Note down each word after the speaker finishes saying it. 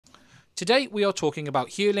Today we are talking about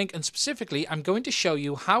Herelink, and specifically I'm going to show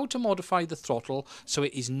you how to modify the throttle so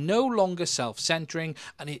it is no longer self-centering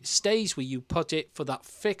and it stays where you put it for that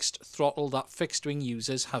fixed throttle that fixed wing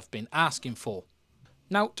users have been asking for.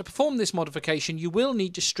 Now, to perform this modification, you will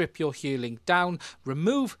need to strip your Herelink down,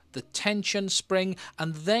 remove the tension spring,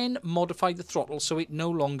 and then modify the throttle so it no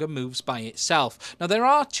longer moves by itself. Now, there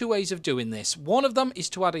are two ways of doing this. One of them is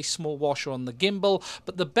to add a small washer on the gimbal,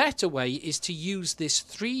 but the better way is to use this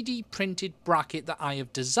 3D printed bracket that I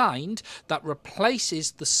have designed that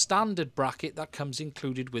replaces the standard bracket that comes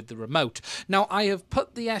included with the remote. Now, I have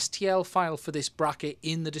put the STL file for this bracket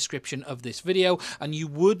in the description of this video, and you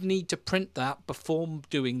would need to print that before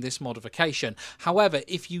doing this modification. However,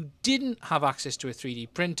 if you didn't have access to a 3D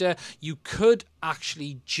printer, you could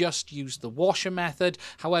actually just use the washer method.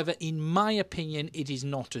 However, in my opinion, it is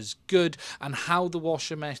not as good, and how the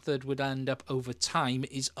washer method would end up over time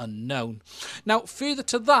is unknown. Now, further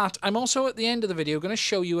to that, I'm also at the end of the video going to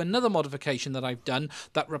show you another modification that I've done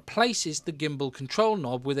that replaces the gimbal control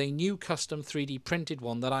knob with a new custom 3D printed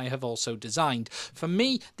one that I have also designed. For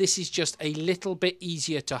me, this is just a little bit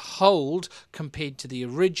easier to hold compared to the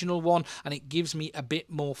original one, and it gives me a bit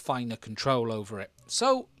more finer control over it.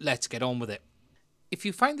 So let's get on with it. If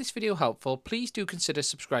you find this video helpful, please do consider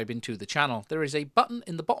subscribing to the channel. There is a button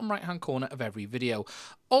in the bottom right hand corner of every video.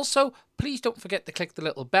 Also, please don't forget to click the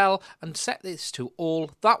little bell and set this to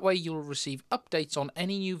all. That way you'll receive updates on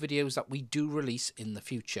any new videos that we do release in the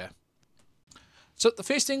future. So the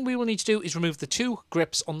first thing we will need to do is remove the two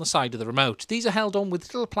grips on the side of the remote. These are held on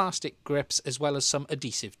with little plastic grips as well as some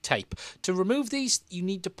adhesive tape. To remove these, you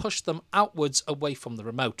need to push them outwards away from the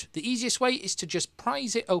remote. The easiest way is to just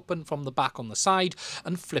prise it open from the back on the side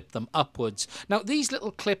and flip them upwards. Now, these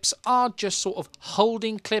little clips are just sort of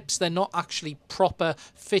holding clips. They're not actually proper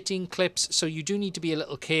fitting clips, so you do need to be a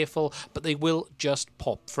little careful, but they will just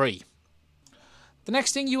pop free. The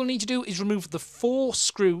next thing you will need to do is remove the 4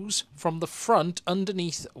 screws from the front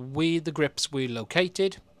underneath where the grips were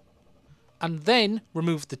located, and then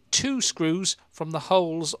remove the 2 screws from the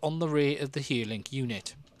holes on the rear of the Herelink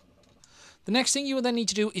unit. The next thing you will then need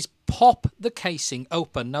to do is pop the casing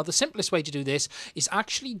open. Now, the simplest way to do this is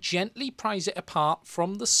actually gently prise it apart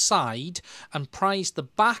from the side and prise the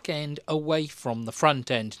back end away from the front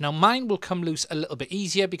end. Now, mine will come loose a little bit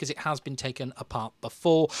easier because it has been taken apart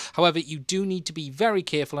before. However, you do need to be very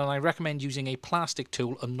careful, and I recommend using a plastic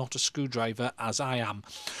tool and not a screwdriver, as I am.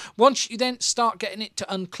 Once you then start getting it to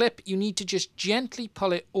unclip, you need to just gently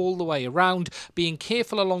pull it all the way around, being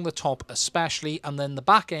careful along the top especially, and then the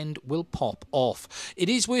back end will pop off. It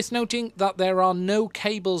is worth noting that there are no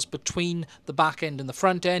cables between the back end and the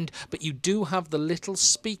front end, but you do have the little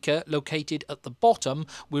speaker located at the bottom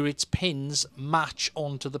where its pins match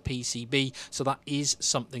onto the PCB, so that is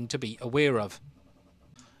something to be aware of.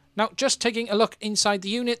 Now, just taking a look inside the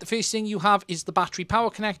unit, the first thing you have is the battery power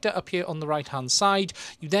connector up here on the right hand side.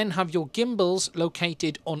 You then have your gimbals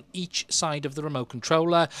located on each side of the remote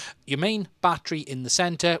controller, your main battery in the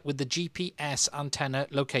center with the GPS antenna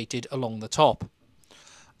located along the top.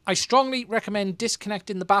 I strongly recommend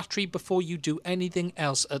disconnecting the battery before you do anything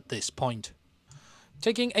else at this point.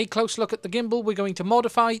 Taking a close look at the gimbal we're going to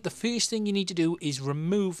modify, the first thing you need to do is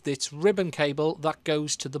remove this ribbon cable that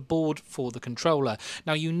goes to the board for the controller.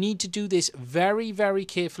 Now, you need to do this very, very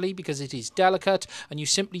carefully because it is delicate, and you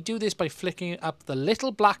simply do this by flicking up the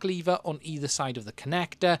little black lever on either side of the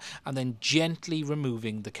connector and then gently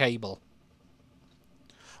removing the cable.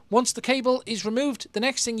 Once the cable is removed, the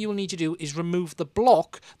next thing you will need to do is remove the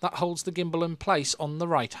block that holds the gimbal in place on the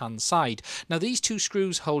right hand side. Now, these 2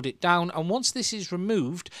 screws hold it down, and once this is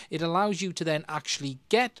removed, it allows you to then actually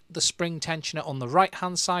get the spring tensioner on the right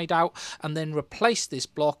hand side out and then replace this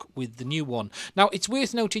block with the new one. Now, it's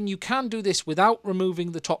worth noting you can do this without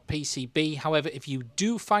removing the top PCB. However, if you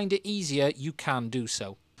do find it easier, you can do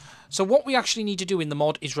so. So what we actually need to do in the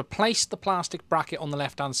mod is replace the plastic bracket on the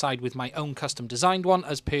left hand side with my own custom designed one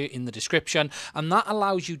as per in the description, and that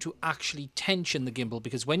allows you to actually tension the gimbal,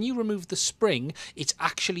 because when you remove the spring it's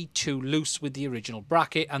actually too loose with the original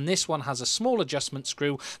bracket, and this one has a small adjustment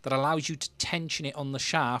screw that allows you to tension it on the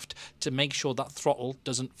shaft to make sure that throttle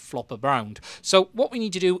doesn't flop around. So what we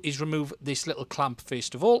need to do is remove this little clamp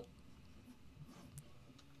first of all.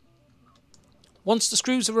 Once the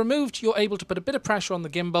screws are removed, you're able to put a bit of pressure on the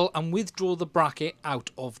gimbal and withdraw the bracket out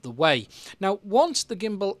of the way. Now, once the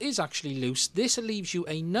gimbal is actually loose, this leaves you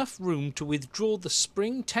enough room to withdraw the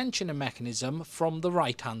spring tensioner mechanism from the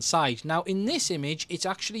right-hand side. Now, in this image, it's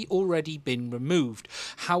actually already been removed.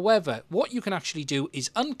 However, what you can actually do is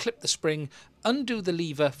unclip the spring undo the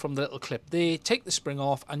lever from the little clip there, take the spring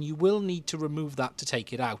off, and you will need to remove that to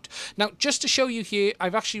take it out. Now, just to show you here,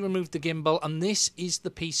 I've actually removed the gimbal, and this is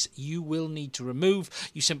the piece you will need to remove.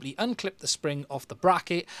 You simply unclip the spring off the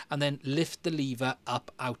bracket and then lift the lever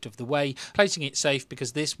up out of the way, placing it safe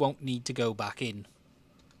because this won't need to go back in.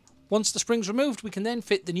 Once the spring's removed, we can then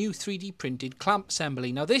fit the new 3D printed clamp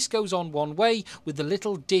assembly. Now this goes on one way with the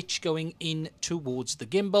little ditch going in towards the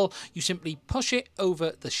gimbal. You simply push it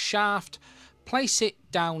over the shaft, place it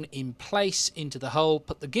down in place into the hole,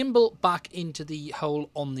 put the gimbal back into the hole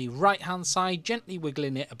on the right hand side, gently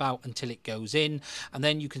wiggling it about until it goes in, and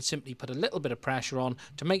then you can simply put a little bit of pressure on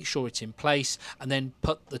to make sure it's in place, and then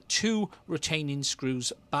put the 2 retaining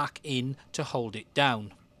screws back in to hold it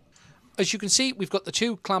down. As you can see, we've got the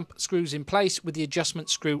 2 clamp screws in place with the adjustment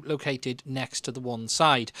screw located next to the one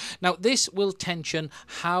side. Now this will tension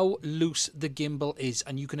how loose the gimbal is,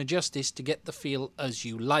 and you can adjust this to get the feel as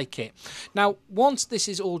you like it. Now once this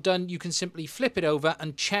is all done, you can simply flip it over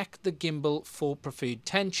and check the gimbal for preferred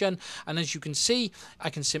tension, and as you can see, I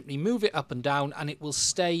can simply move it up and down and it will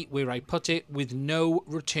stay where I put it with no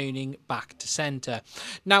returning back to center.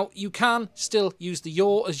 Now you can still use the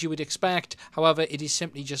yaw as you would expect, however it is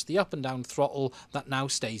simply just the up and down throttle that now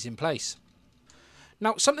stays in place.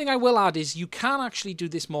 Now, something I will add is you can actually do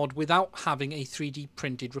this mod without having a 3D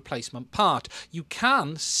printed replacement part. You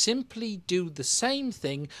can simply do the same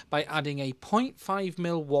thing by adding a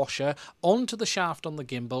 0.5mm washer onto the shaft on the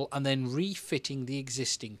gimbal and then refitting the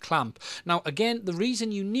existing clamp. Now, again, the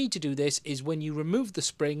reason you need to do this is when you remove the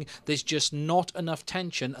spring, there's just not enough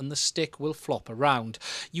tension and the stick will flop around.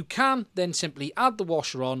 You can then simply add the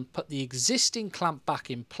washer on, put the existing clamp back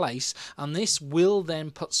in place, and this will then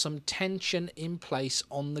put some tension in place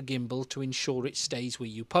on the gimbal to ensure it stays where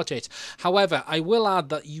you put it. However, I will add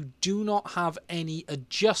that you do not have any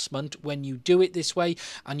adjustment when you do it this way,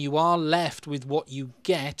 and you are left with what you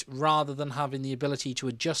get rather than having the ability to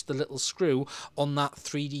adjust the little screw on that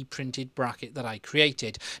 3D printed bracket that I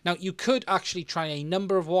created. Now you could actually try a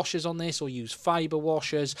number of washers on this or use fiber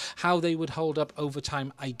washers. How they would hold up over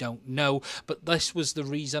time I don't know, but this was the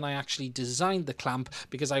reason I actually designed the clamp,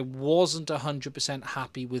 because I wasn't 100%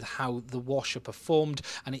 happy with how the washer performed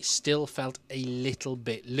and it still felt a little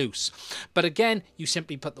bit loose. But again, you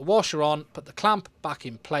simply put the washer on, put the clamp back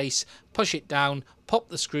in place, push it down, pop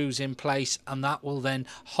the screws in place, and that will then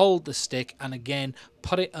hold the stick and again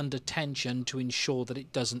put it under tension to ensure that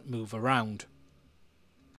it doesn't move around.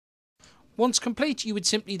 Once complete, you would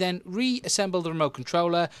simply then reassemble the remote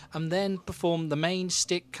controller and then perform the main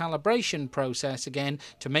stick calibration process again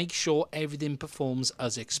to make sure everything performs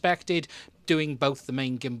as expected, doing both the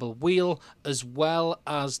main gimbal wheel as well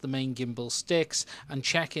as the main gimbal sticks and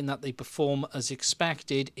checking that they perform as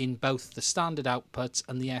expected in both the standard outputs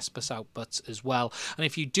and the SBUS outputs as well. And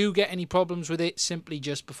if you do get any problems with it, simply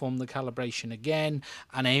just perform the calibration again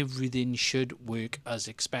and everything should work as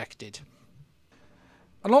expected.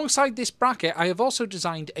 Alongside this bracket, I have also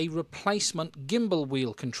designed a replacement gimbal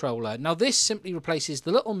wheel controller. Now this simply replaces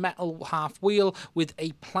the little metal half wheel with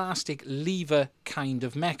a plastic lever kind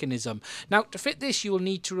of mechanism. Now to fit this, you will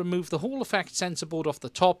need to remove the Hall effect sensor board off the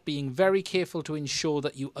top, being very careful to ensure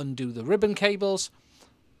that you undo the ribbon cables.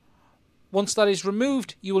 Once that is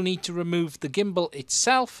removed, you will need to remove the gimbal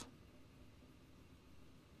itself.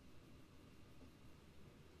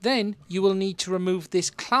 Then you will need to remove this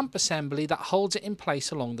clamp assembly that holds it in place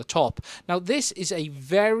along the top. Now this is a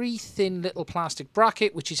very thin little plastic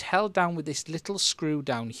bracket which is held down with this little screw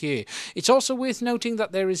down here. It's also worth noting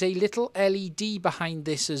that there is a little LED behind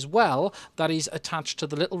this as well that is attached to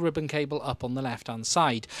the little ribbon cable up on the left hand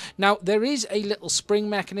side. Now there is a little spring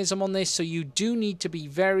mechanism on this, so you do need to be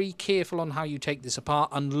very careful on how you take this apart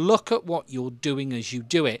and look at what you're doing as you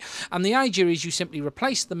do it. And the idea is you simply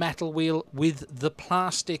replace the metal wheel with the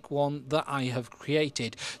plastic one that I have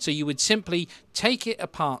created. So you would simply take it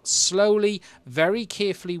apart slowly, very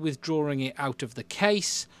carefully withdrawing it out of the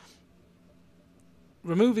case,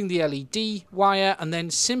 removing the LED wire, and then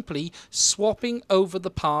simply swapping over the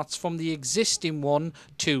parts from the existing one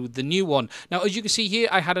to the new one. Now as you can see here,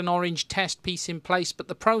 I had an orange test piece in place, but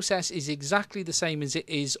the process is exactly the same as it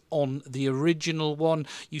is on the original one.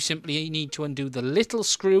 You simply need to undo the little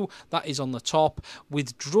screw that is on the top,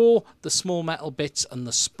 withdraw the small metal bits and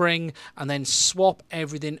the spring, and then swap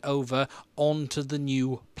everything over onto the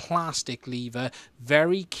new plastic lever,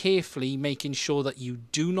 very carefully making sure that you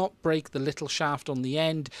do not break the little shaft on the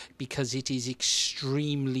end, because it is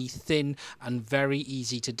extremely thin and very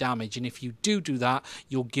easy to damage, and if you do that,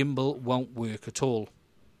 your gimbal won't work at all.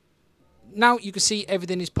 Now you can see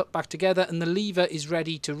everything is put back together and the lever is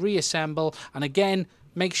ready to reassemble, and again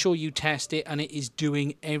make sure you test it and it is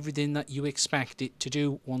doing everything that you expect it to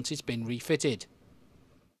do once it's been refitted.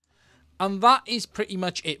 And that is pretty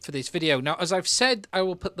much it for this video. Now, as I've said, I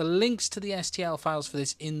will put the links to the STL files for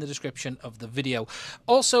this in the description of the video.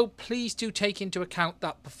 Also, please do take into account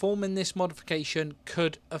that performing this modification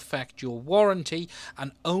could affect your warranty,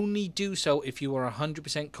 and only do so if you are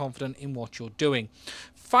 100% confident in what you're doing.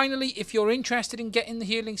 Finally, if you're interested in getting the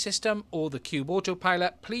Herelink system or the Cube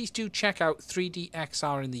Autopilot, please do check out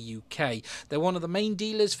 3DXR in the UK. They're one of the main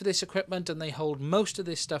dealers for this equipment, and they hold most of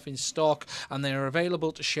this stuff in stock, and they are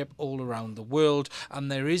available to ship all around the world. And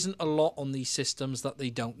there isn't a lot on these systems that they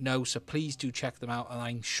don't know, so please do check them out, and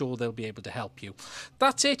I'm sure they'll be able to help you.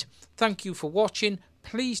 That's it. Thank you for watching.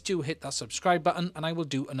 Please do hit that subscribe button, and I will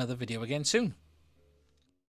do another video again soon.